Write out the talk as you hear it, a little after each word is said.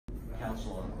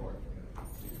council on board.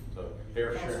 So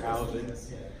fair share housing,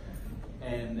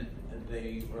 and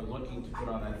they are looking to put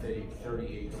on a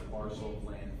 30-acre parcel of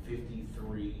land,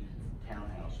 53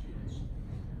 townhouse units,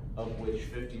 of which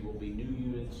 50 will be new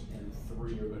units and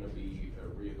 3 are going to be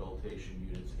rehabilitation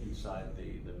units inside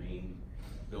the main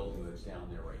building that's down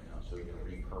there right now. So we're going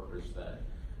to repurpose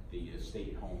the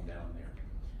estate home down there.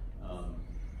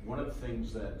 One of the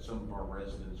things that some of our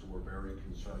residents were very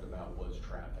concerned about was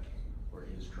traffic, or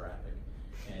is traffic.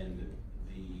 And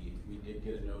we did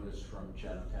get a notice from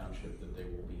Chatham Township that they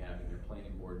will be having their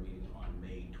planning board meeting on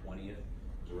May 20th. It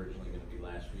was originally going to be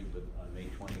last week, but on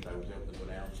May 20th I was able to go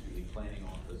down to the planning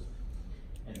office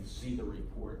and see the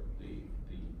report, the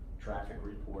traffic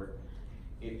report.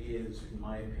 It is, in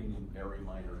my opinion, very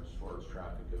minor as far as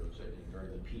traffic goes. And during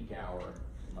the peak hour,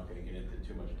 I'm not going to get into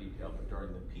too much detail, but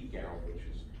during the peak hour, which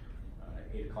is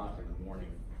 8 o'clock in the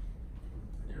morning,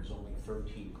 there's only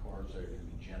 13 cars that are going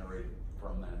to be generated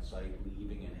from that site,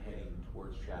 leaving and heading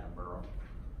towards Chatham Borough.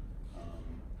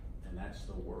 And that's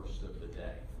the worst of the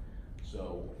day.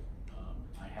 So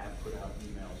I have put out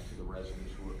emails to the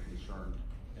residents who are concerned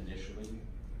initially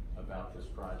about this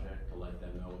project to let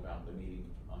them know about the meeting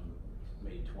on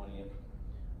May 20th.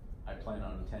 I plan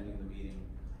on attending the meeting.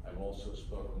 I've also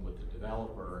spoken with the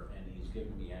developer, and he's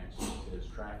given me access to his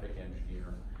traffic engineer,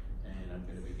 and I'm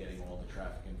going to be getting all the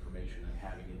traffic information and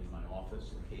having it in my office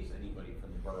in case anybody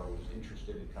from the borough is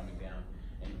interested in coming down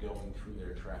and going through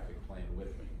their traffic plan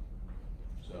with me.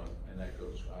 So, and that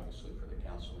goes obviously for the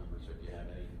council members if you have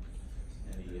any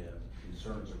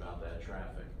concerns about that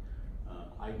traffic.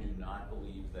 I do not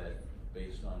believe that,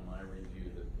 based on my review,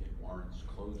 that it warrants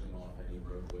closing off any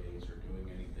roadways or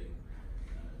doing anything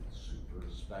super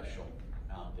special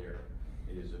out there.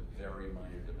 It is a very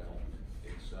minor development.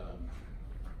 It's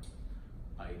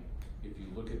if you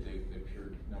look at the pure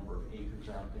number of acres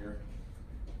out there,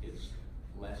 it's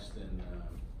less than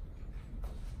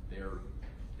their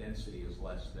density is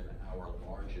less than our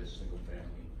largest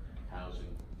single-family housing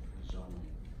zoning.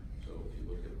 So if you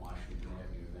look at Washington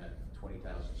Avenue, that 20,000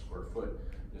 square foot,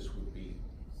 this would be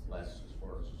less as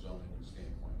far as the zoning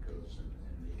standpoint goes, and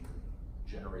they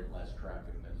generate less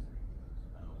traffic than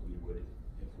we would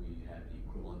if we had the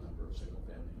equivalent number of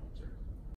single-family homes there.